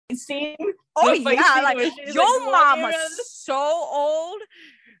scene. Oh the fight yeah, scene like where she's, your like, mom walking was around. so old.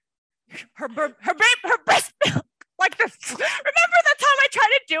 Her breast milk. Like the remember the time I tried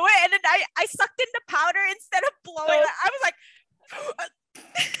to do it and then I sucked in the powder instead of blowing it. I was like,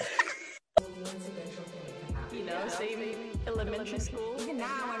 You know, same elementary school. Even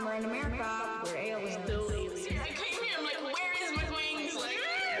now, when we're in America, we're aliens. Still aliens. I came here, I'm like, where is my wings? Like,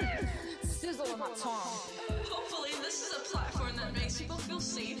 sizzle on my tongue. Hopefully this is a platform that makes people feel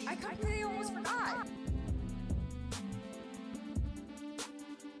safe. I completely almost forgot.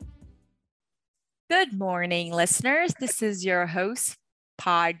 good morning, listeners. This is your host,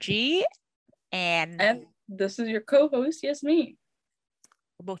 Paji, And this is your co-host, yes, me.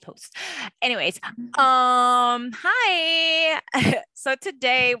 both hosts. Anyways, hi. So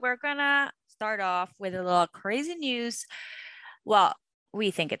today we're gonna start off with a little crazy news. Well,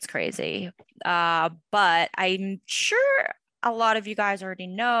 we think it's crazy, but I'm sure a lot of you guys already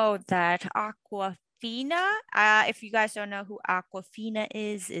know that Awkwafina. If you guys don't know who Awkwafina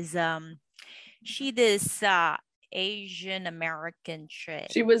is she this Asian American chick.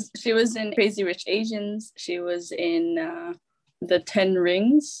 She was in Crazy Rich Asians. She was in the 10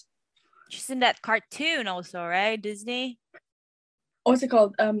 Rings. She's in that cartoon also, right? Disney. What's it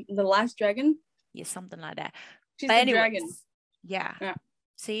called? The Last Dragon. Yeah, something like that. She's But the anyways, dragon. Yeah. Yeah.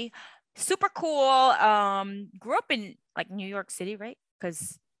 See, super cool. Grew up in like New York City, right?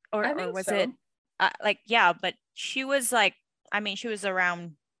 Because or was so. it like yeah? But she was like, I mean, she was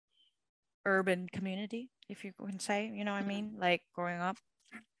around urban community, if you can say, you know what I mean, like growing up.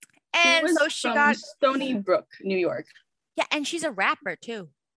 And was so she from got Stony Brook, New York. yeah, and she's a rapper too.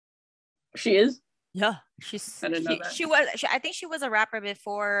 She is. Yeah, I didn't know that. I think she was a rapper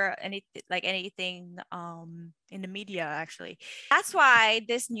before anything in the media actually. That's why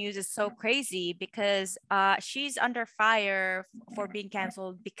this news is so crazy because she's under fire for being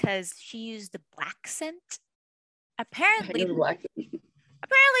canceled because she used the Blaccent. Apparently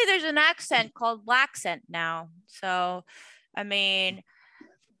there's an accent called Blaccent now. So I mean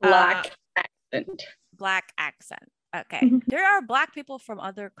Black accent. Black accent. Okay. There are Black people from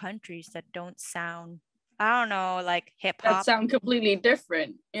other countries that don't sound, I don't know, like hip hop. That sound completely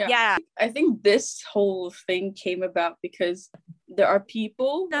different. Yeah. I think this whole thing came about because there are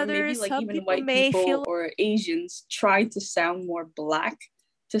people, or maybe Others, like some even people white may people feel- or Asians try to sound more Black,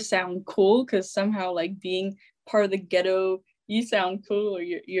 to sound cool, because somehow like being part of the ghetto, you sound cool or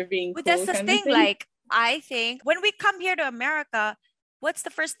you're being But cool. that's the kind of thing. Like, I think when we come here to America, what's the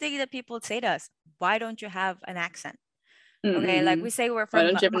first thing that people say to us? Why don't you have an accent? Okay, like we say we're Why from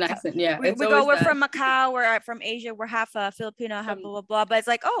don't you have an Macau. accent? Yeah, We go, we're from Macau, we're from Asia, we're half Filipino, half blah, blah, blah. But it's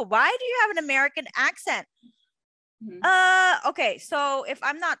like, oh, why do you have an American accent? Okay, so if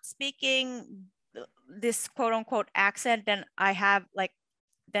I'm not speaking this quote unquote accent, then I have like,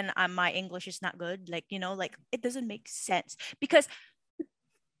 then my English is not good. Like, you know, like it doesn't make sense because,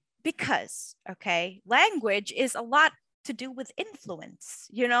 okay, language is a lot to do with influence,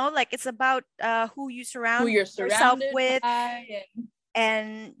 you know, like it's about who you surround yourself with.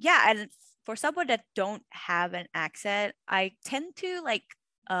 And yeah, and for someone that don't have an accent, I tend to like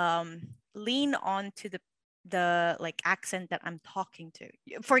lean on to the like accent that I'm talking to.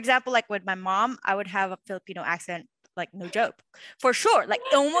 For example, like with my mom, I would have a Filipino accent, like no joke, for sure, like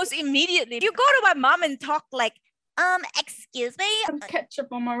almost immediately. If you go to my mom and talk like, excuse me, Some ketchup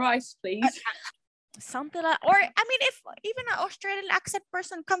on my rice, please. something like, or I mean, if even an Australian accent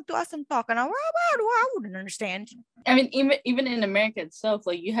person come to us and talk, and I wouldn't understand. I mean, even in America itself,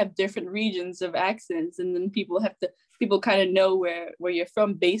 like you have different regions of accents, and then people kind of know where you're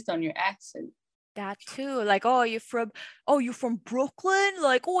from based on your accent. That too, like, oh, you're from Brooklyn,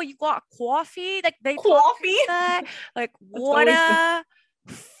 like, oh, you got coffee, like they Coffee? like what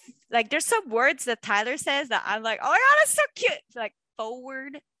like there's some words that Tyler says that I'm like, oh my god, that's so cute. It's like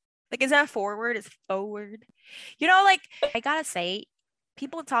forward. Like, is that forward? It's forward. You know, like, I gotta say,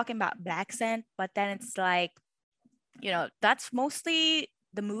 people talking about Blaccent, but then it's like, you know, that's mostly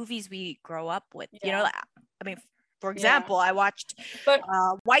the movies we grow up with. Yeah. You know, like, I mean, for example, I watched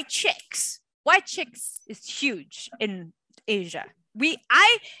White Chicks. White Chicks is huge in Asia.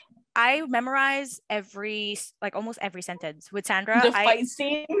 I memorize almost every sentence with Sandra. The fight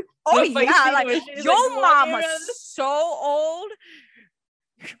scene. Oh yeah, like your mom was so old.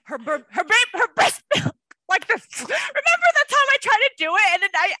 Her breast milk. Like remember the time I tried to do it and then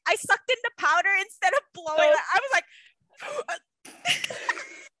I sucked in the powder instead of blowing it. I was like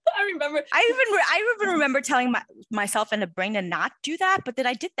I remember. I even remember telling myself in the brain to not do that, but then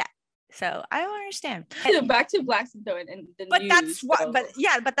I did that. So I don't understand. Back to Blaccent though, and the But news. that's what, so.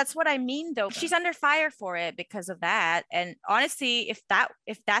 but that's what I mean though. She's under fire for it because of that. And honestly, if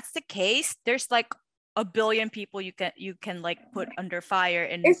that's the case, there's like a billion people you can like put under fire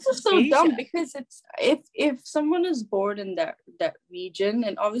in It's just so Asia. dumb because it's if someone is born in that region,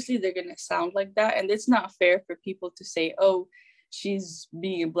 and obviously they're gonna sound like that, and it's not fair for people to say, oh, she's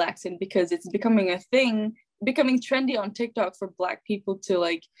being a Blaccent, because it's becoming a thing, becoming trendy on TikTok for Black people to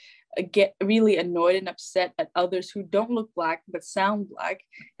like get really annoyed and upset at others who don't look Black but sound Black,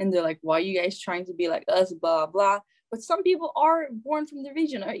 and they're like, why are you guys trying to be like us, blah blah. But some people are born from the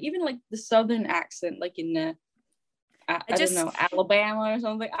region, or even like the southern accent, like in the I don't know, Alabama or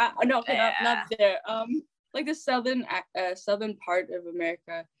something. No, not there. Like the southern part of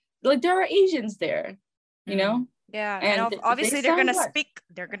America. Like there are Asians there, you know. Yeah, and obviously they're gonna speak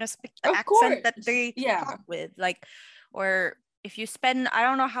the accent course. that they talk with, like, or if you spend I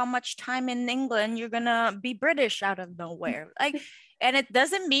don't know how much time in England, you're gonna be British out of nowhere, like, and it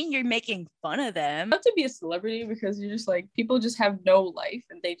doesn't mean you're making fun of them. Not to be a celebrity, because you're just like, people just have no life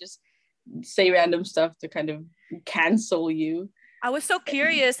and they just say random stuff to kind of cancel you. I was so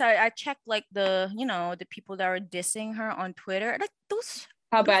curious. I checked like the people that were dissing her on Twitter, like those.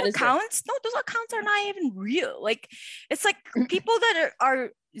 How bad is accounts? it? No, those accounts are not even real. Like, it's like people that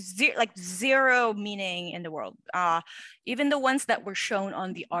are zero meaning in the world. Even the ones that were shown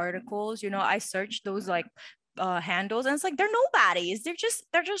on the articles, I searched those like handles, and it's like they're nobodies. They're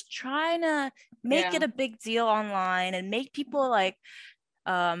just trying to make it a big deal online and make people like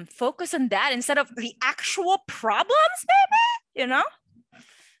focus on that instead of the actual problems, maybe,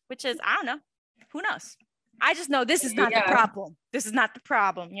 which is, I don't know, who knows. I just know this is not the problem. This is not the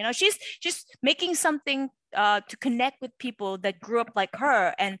problem. She's just making something to connect with people that grew up like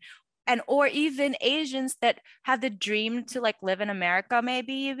her, and or even Asians that have the dream to like live in America,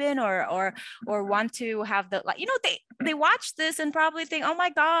 maybe even, or want to have the, like, they watch this and probably think, oh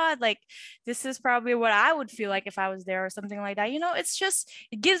my God, like this is probably what I would feel like if I was there, or something like that. It's just,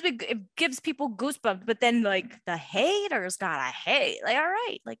 it gives people goosebumps. But then like the haters gotta hate. Like, all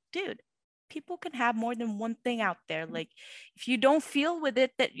right, like, dude, people can have more than one thing out there. Like, if you don't feel with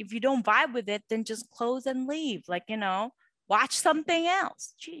it, if you don't vibe with it, then just close and leave. Like, watch something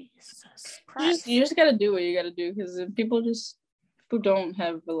else. Jesus Christ. You just gotta do what you gotta do, because people don't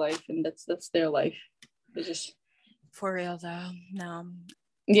have a life, and that's their life. It's just, for real though. No.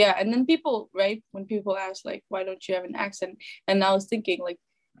 Yeah, and then people, right, when people ask like, why don't you have an accent? And I was thinking, like,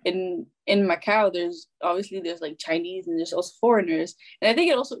 in Macau, there's like Chinese, and there's also foreigners, and I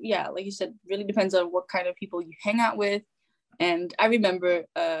think it also, like you said, really depends on what kind of people you hang out with. And I remember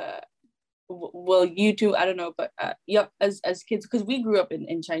well, you too, I don't know, but as kids, because we grew up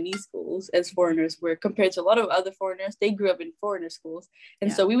in Chinese schools as foreigners, where compared to a lot of other foreigners, they grew up in foreigner schools,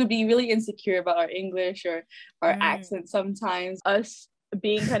 and so we would be really insecure about our English or our accent sometimes, us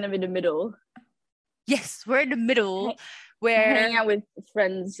being kind of in the middle. Yes, we're in the middle, where hanging out with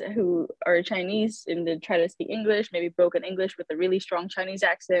friends who are Chinese and they try to speak English, maybe broken English with a really strong Chinese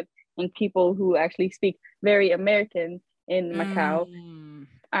accent, and people who actually speak very American in Macau.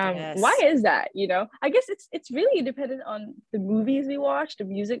 Yes. Why is that? I guess it's really dependent on the movies we watch, the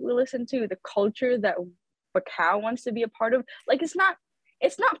music we listen to, the culture that Macau wants to be a part of. Like, it's not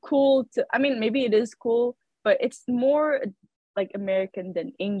cool to, I mean, maybe it is cool, but it's more like American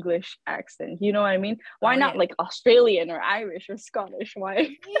than English accent. You know what I mean? Why not like Australian or Irish or Scottish? Why? Yeah,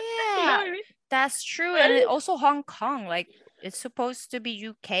 you know what I mean? That's true. And also Hong Kong, like it's supposed to be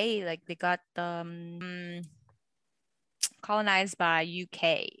UK. Like they got colonized by UK.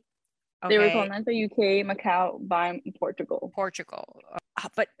 Okay. They were colonized by UK, Macau by Portugal.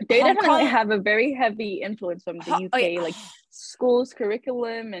 But they Hong definitely Kong have a very heavy influence from the UK, like schools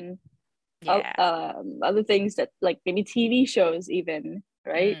curriculum and other things that, like, maybe TV shows even,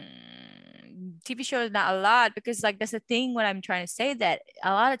 right? TV shows not a lot, because like that's the thing what I'm trying to say, that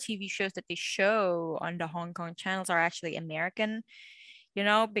a lot of TV shows that they show on the Hong Kong channels are actually American,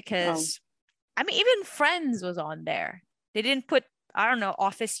 because I mean, even Friends was on there. They didn't put, I don't know,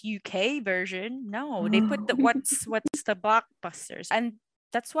 Office UK version. No, they put the what's the blockbusters, and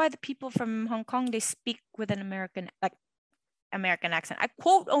that's why the people from Hong Kong, they speak with an American accent. I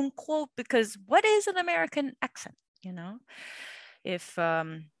quote unquote, because what is an American accent? If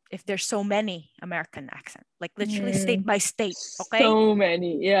there's so many American accents, like literally state by state, okay? So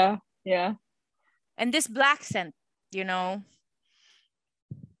many, yeah. And this Blaccent,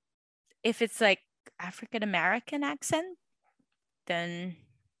 if it's like African American accent, then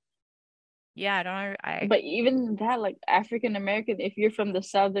I don't know. But even that, like African American, if you're from the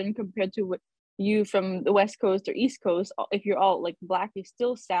southern compared to what you from the West Coast or East Coast, if you're all like Black, you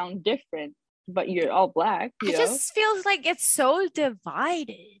still sound different, but you're all Black, you It know? just feels like it's so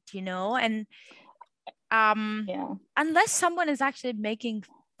divided, and Yeah. unless someone is actually making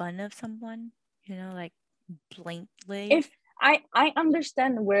fun of someone, like blatantly. If I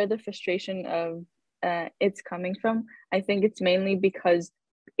understand where the frustration of it's coming from. I think it's mainly because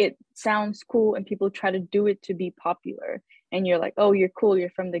it sounds cool and people try to do it to be popular, and you're like, oh, you're cool, you're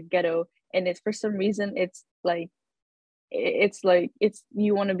from the ghetto, and it's for some reason it's like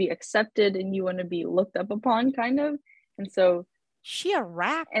you want to be accepted and you want to be looked up upon, kind of. And so she a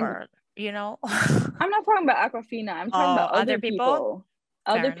rapper, I'm not talking about Awkwafina, I'm talking about other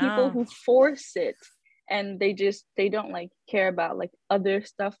people who force it, and they don't like care about like other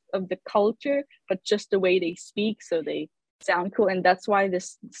stuff of the culture, but just the way they speak, so they sound cool. And that's why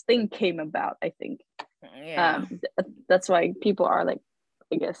this thing came about, I think. That's why people are like,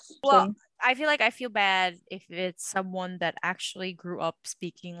 I guess, well, I feel bad if it's someone that actually grew up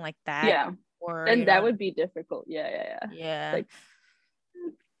speaking like that. Yeah, or then that would be difficult. Yeah, like,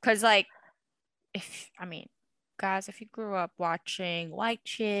 because like, guys, if you grew up watching White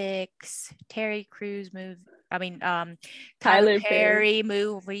Chicks, Terry Crews Tyler Perry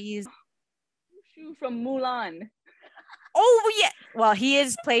movies, from Mulan. Oh yeah, well, he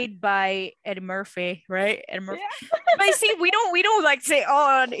is played by Eddie Murphy, right? Eddie Murphy. Yeah. But see, we don't like say,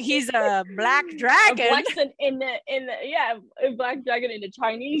 oh, he's a black dragon. Blaccent a black dragon in a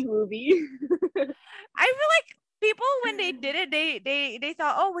Chinese movie. I feel like people, when they did it, they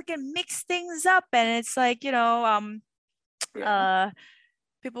thought, oh, we can mix things up, and it's like,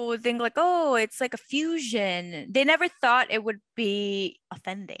 people would think like, oh, it's like a fusion. They never thought it would be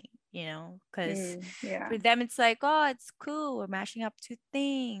offending, because for them it's like, oh, it's cool, we're mashing up two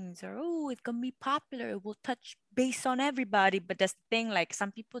things, or oh, it's gonna be popular, it will touch base on everybody. But that's the thing, like,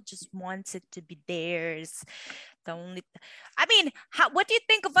 some people just want it to be theirs. What do you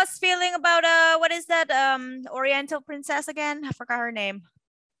think of us feeling about what is that Oriental princess again? I forgot her name.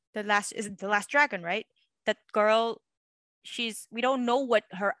 The last dragon, right? That girl, we don't know what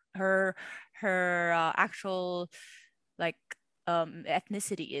her actual like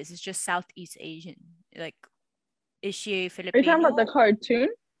ethnicity is. It's just Southeast Asian. Like, is she Filipino? Are you talking about the cartoon?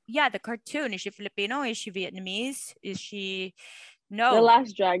 Yeah, the cartoon. Is she Filipino? Is she Vietnamese? Is she no? The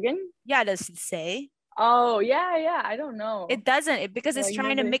Last Dragon? Yeah, does it say? Oh yeah, I don't know. It doesn't, because it's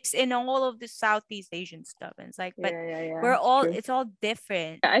trying to mix in all of the Southeast Asian stuff, and it's like, but we're all true. It's all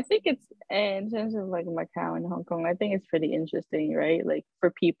different. I think it's, in terms of like Macau and Hong Kong, I think it's pretty interesting, right? Like, for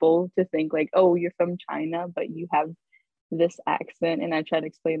people to think like, oh, you're from China, but you have this accent. And I try to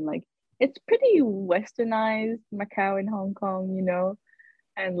explain like, it's pretty westernized, Macau and Hong Kong,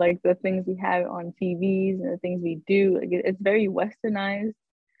 and like the things we have on TVs and the things we do, like it's very westernized.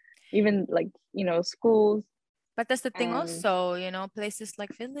 Even like, schools. But that's the thing also, places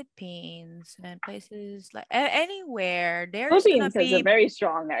like Philippines and places like anywhere, there's Philippines has a very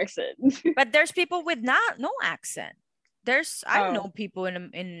strong accent. But there's people with no accent. I know people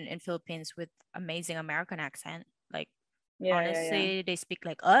in Philippines with amazing American accent. Like, honestly, they speak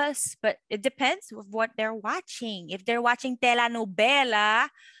like us, but it depends of what they're watching. If they're watching telenovela,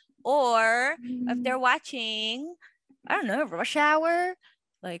 or if they're watching, I don't know, Rush Hour,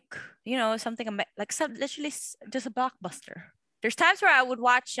 like, something like literally just a blockbuster. There's times where I would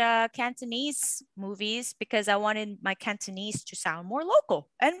watch Cantonese movies because I wanted my Cantonese to sound more local,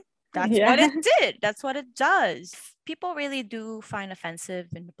 and that's what it did. That's what it does. People really do find offensive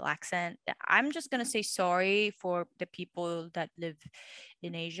in the Blaccent. I'm just gonna say sorry for the people that live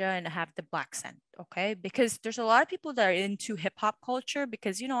in Asia and have the Blaccent, okay? Because there's a lot of people that are into hip hop culture,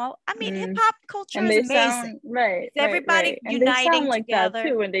 because hip hop culture is amazing. Everybody uniting and they like together. That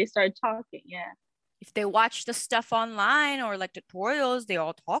too when they start talking. Yeah. If they watch the stuff online or like tutorials, they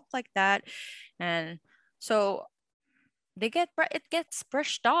all talk like that, and so it gets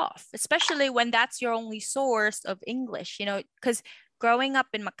brushed off, especially when that's your only source of English, because growing up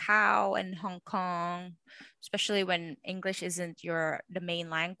in Macau and Hong Kong, especially when English isn't the main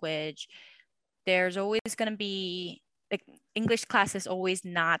language, there's always going to be like, English class is always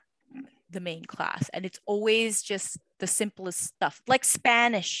not the main class, and it's always just the simplest stuff, like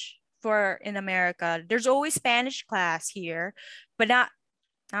Spanish. In America, there's always Spanish class here, but not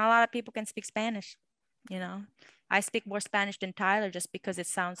a lot of people can speak Spanish. I speak more Spanish than Tyler just because it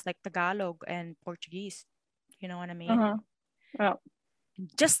sounds like Tagalog and Portuguese. You know what I mean? Oh.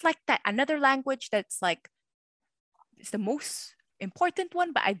 Just like that. Another language that's like, it's the most important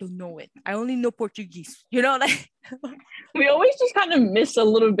one, but I don't know it. I only know Portuguese. You know, like We always just kind of miss a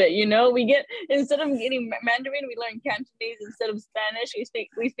little bit, you know. We get, instead of getting Mandarin, we learn Cantonese. Instead of Spanish, we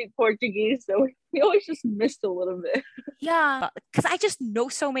speak Portuguese. So we always just missed a little bit. yeah, because I just know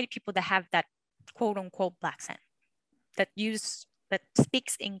so many people that have that quote unquote Blaccent that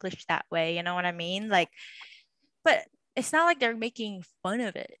speaks English that way. You know what I mean? Like, but it's not like they're making fun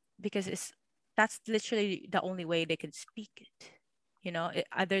of it because that's literally the only way they can speak it. You know,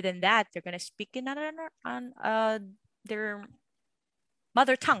 other than that, they're gonna speak it on their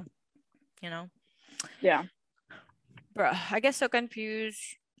mother tongue. You know. Yeah. Bro, I get so confused.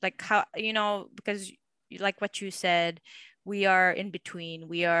 Like how, you know, because like what you said, we are in between.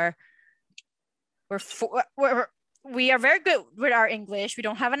 We are very good with our English. We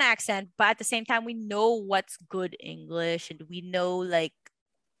don't have an accent, but at the same time, we know what's good English, and we know like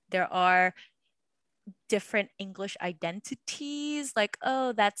there are different English identities. Like,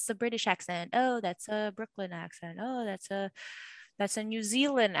 oh, that's a British accent. Oh, that's a Brooklyn accent. Oh, that's a New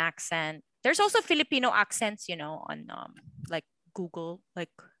Zealand accent. There's also Filipino accents, you know, on like Google.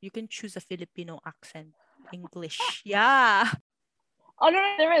 Like you can choose a Filipino accent English. Yeah. Oh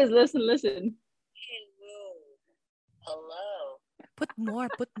no, there is. Listen. Hello. Put more.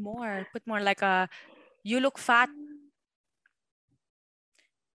 Like you look fat.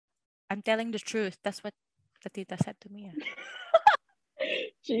 I'm telling the truth. That's what the tita said to me.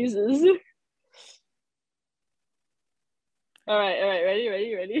 Jesus. All right.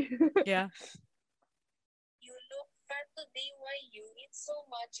 Ready? Yeah. You look fat today. Why you eat so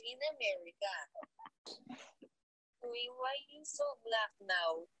much in America? Why you so black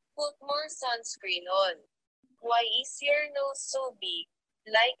now? Put more sunscreen on. Why is your nose so big?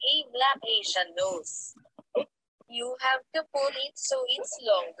 Like a black Asian nose. You have to pull it so it's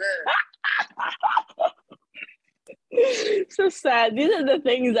longer. So sad. These are the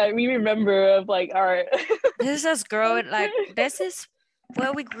things that we remember of like our. This is us growing. Like this is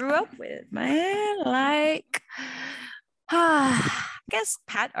what we grew up with, man. Like, I guess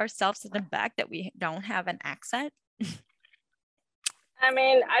pat ourselves in the back that we don't have an accent. I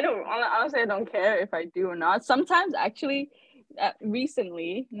mean, honestly, I don't care if I do or not. Sometimes, actually,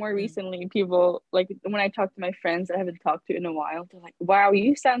 more recently, people, like, when I talk to my friends I haven't talked to in a while, they're like, wow,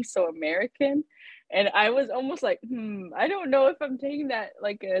 you sound so American. And I was almost like, I don't know if I'm taking that,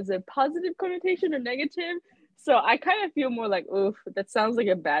 like, as a positive connotation or negative. So I kind of feel more like, oof, that sounds like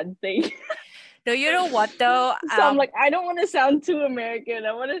a bad thing. No, you know what, though? So I'm like, I don't want to sound too American.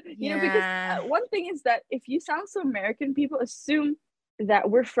 I want to, Yeah. because one thing is that if you sound so American, people assume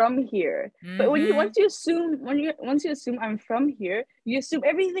that we're from here. But once you assume I'm from here, you assume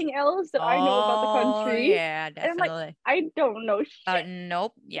everything else that I know about the country. Yeah, And I'm definitely. like, I don't know shit.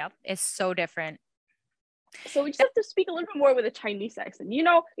 Nope. Yep. It's so different. So we just have to speak a little bit more with a Chinese accent. You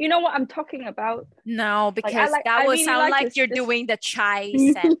know what I'm talking about? No, because that will sound like you're doing the chai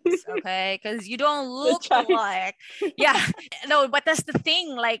sense, okay? Because you don't look like, yeah. No, but that's the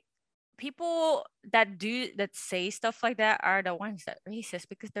thing. Like, people that say stuff like that are the ones that are racist,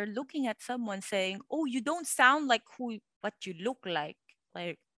 because they're looking at someone saying, oh, you don't sound like what you look like.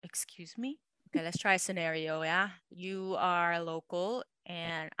 Like, excuse me? Okay, let's try a scenario. Yeah, you are local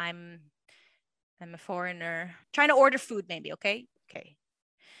and I'm a foreigner trying to order food, maybe. Okay,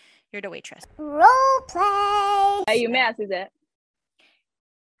 you're the waitress. Role play. You may ask that.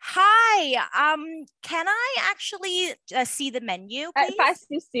 Hi, can I actually see the menu, please? 快少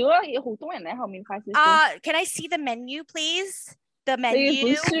少啊，有好多人喺後面，快少少。 Can I see the menu, please? The 你 menu.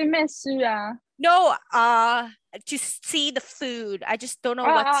 本書咩書啊？ No, to see the food. I just don't know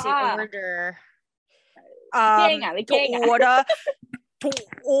what to order. 驚啊！你驚啊 to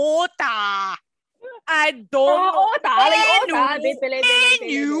order. I don't know. order 你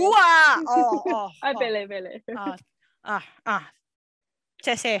menu 啊！哦，俾你。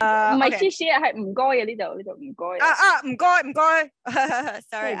謝謝。唔係謝謝係唔該嘅，呢度唔該。唔該。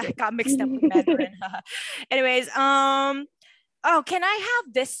Sorry, I got mixed up with Mandarin. Anyways, oh, can I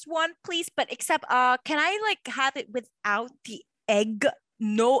have this one, please? But except, can I like have it without the egg?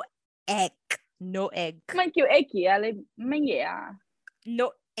 No egg. No egg. 乜叫 egg 啊？你乜嘢啊？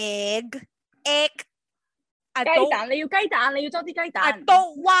 No egg. Egg. 雞蛋，你要雞蛋，你要多啲雞蛋。 I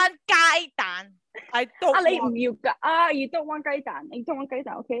don't want 雞蛋。I don't want. 你唔要㗎you don't want 雞蛋，你 don't want 雞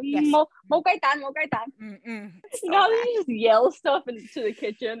蛋 ，OK？ Yes. 冇雞蛋。You know, they just yell stuff into the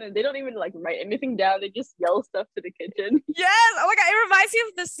kitchen, and they don't even like write anything down. They just yell stuff to the kitchen. Yes. Oh my God. It reminds me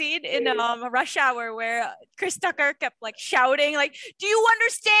of the scene in Rush Hour where Chris Tucker kept like shouting, like, do you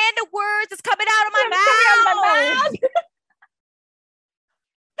understand the words that's coming out of my mouth?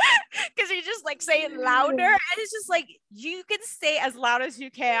 Because he just like say it louder, and it's just like you can say as loud as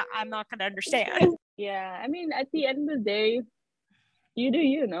you can. I'm not gonna understand. Yeah, I mean, at the end of the day, you do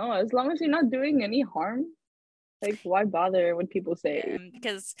you know, as long as you're not doing any harm, like why bother when people say?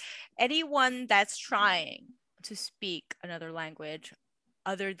 Because anyone that's trying to speak another language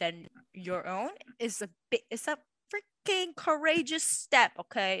other than your own is it's a freaking courageous step.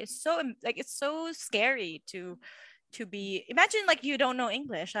 Okay, it's so like it's so scary to be. Imagine like you don't know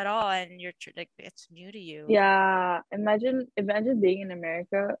English at all and you're like it's new to you. Yeah, imagine being in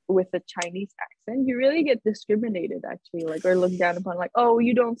America with a Chinese accent. You really get discriminated actually, like, or looked down upon, like, oh,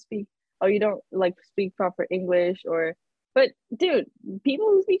 you don't speak like speak proper English. Or but dude, people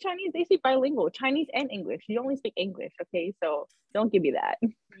who speak Chinese, they speak bilingual, Chinese and English. You only speak English, okay? So don't give me that.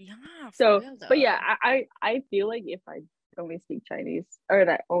 Yeah, So real, but yeah, I feel like if I only speak Chinese, or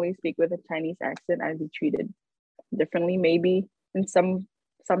that I only speak with a Chinese accent, I'd be treated differently, maybe in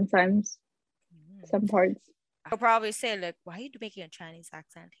sometimes some parts. I'll probably say like, why are you making a Chinese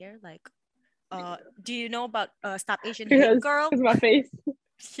accent here? Like, do you know about Stop Asian Hate Girl? Because my face.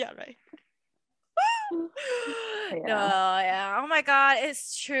 Yeah, right. Yeah. No, yeah. Oh my God,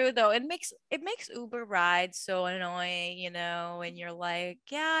 it's true though. It makes Uber rides so annoying, you know, when you're like,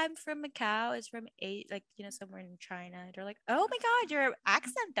 yeah, I'm from Macau, it's from somewhere in China. They're like, oh my God, your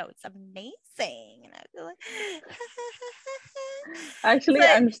accent though, it's amazing. And I feel like Actually,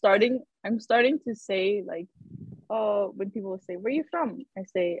 like, I'm starting to say, like, oh, when people say, where are you from? I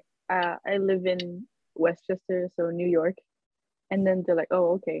say, I live in Westchester, so New York. And then they're like,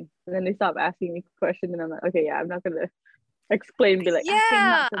 oh, okay. And then they stop asking me questions, and I'm like, okay, yeah, I'm not gonna explain, be like, I'm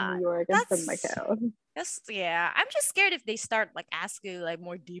not from New York, I'm from Macau. Yeah. I'm just scared if they start like asking like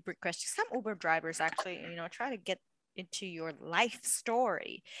more deeper questions. Some Uber drivers actually, you know, try to get into your life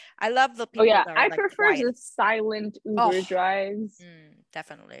story. I love the people that are I like prefer quiet. the silent Uber drives.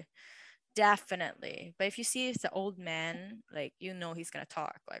 Definitely. But if you see it's the old man, like, you know, he's gonna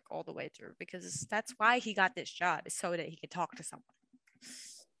talk like all the way through, because that's why he got this job, is so that he can talk to someone.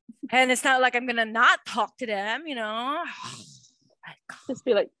 And it's not like I'm gonna not talk to them, you know. Just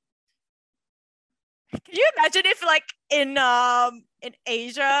be like, can you imagine if like in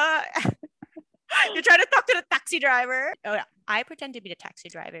Asia you're trying to talk to the taxi driver? Oh yeah, I pretend to be the taxi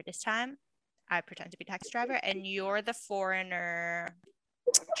driver this time. I pretend to be taxi driver, and you're the foreigner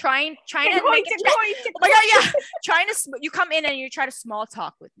trying to make it. Oh my God, yeah. You come in and you try to small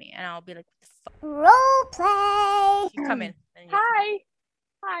talk with me, and I'll be like, Role play. you come in. hi.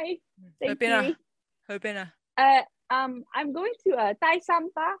 Thank you. I'm going to Tai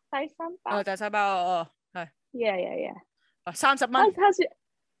Sampa. Oh, that's about Yeah. sounds up, man. How's your...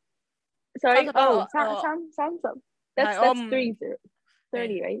 Sorry. Sounds Sounds up. That's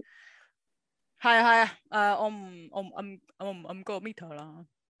 30, right? Hi. I'm go meet her.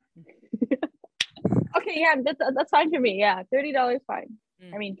 Okay, yeah, that's fine for me. Yeah, $30 fine.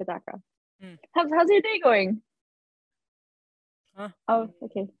 I mean, pataka. How's your day going? Huh? Oh,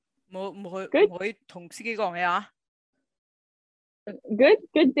 okay. Good.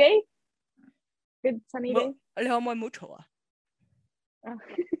 Good day. Good sunny day.你可唔可以唔好嘈啊？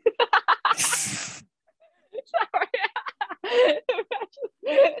 Sorry.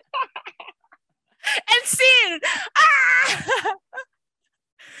 And scene. Ah!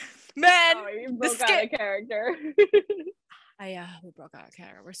 Man, oh, you broke out of character. We broke out of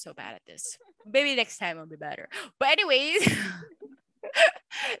character. We're so bad at this. Maybe next time will be better. But anyways,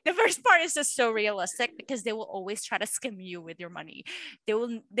 the first part is just so realistic, because they will always try to skim you with your money. They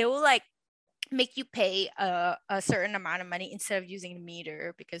will like make you pay a certain amount of money instead of using the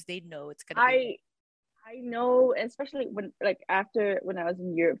meter, because they know it's gonna be. I know, especially when after I was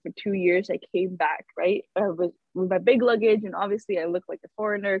in Europe for 2 years, I came back, right? With my big luggage, and obviously I look like a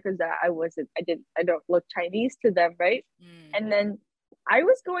foreigner because I don't look Chinese to them, right? And then I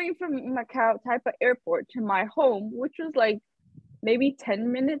was going from Macau Taipa Airport to my home, which was like maybe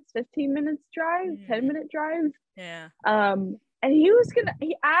 10 minutes, 15 minutes drive, 10-minute drive. Yeah. And he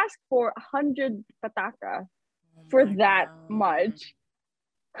asked for 100 pataka for that much.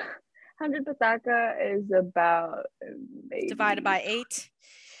 100 pataka is about maybe... divided by 8,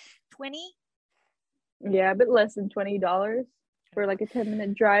 20. Yeah, a bit less than $20 for like a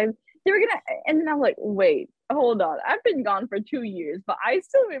 10-minute drive. They were and then I'm like, wait, hold on. I've been gone for 2 years, but I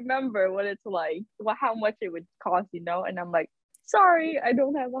still remember what it's like, how much it would cost, you know? And I'm like, sorry, I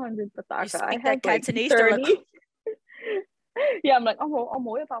don't have 100 pataka. I have like 30. Yeah, I'm like,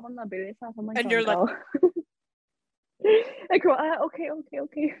 and you're like, okay.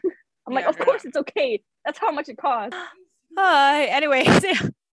 I'm like, of course it's okay. That's how much it costs. Anyway,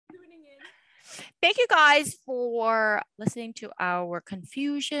 thank you guys for listening to our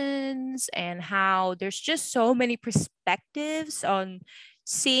confusions and how there's just so many perspectives on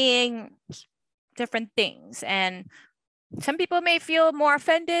seeing different things. And some people may feel more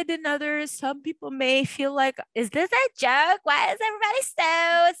offended than others. Some people may feel like, is this a joke? Why is everybody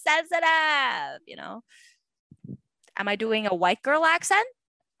so sensitive? You know, am I doing a white girl accent?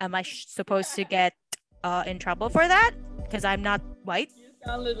 Am I supposed to get in trouble for that? Because I'm not white. You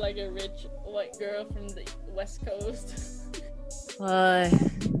sounded like a rich white girl from the West Coast.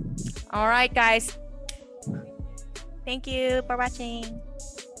 All right, guys. Thank you for watching.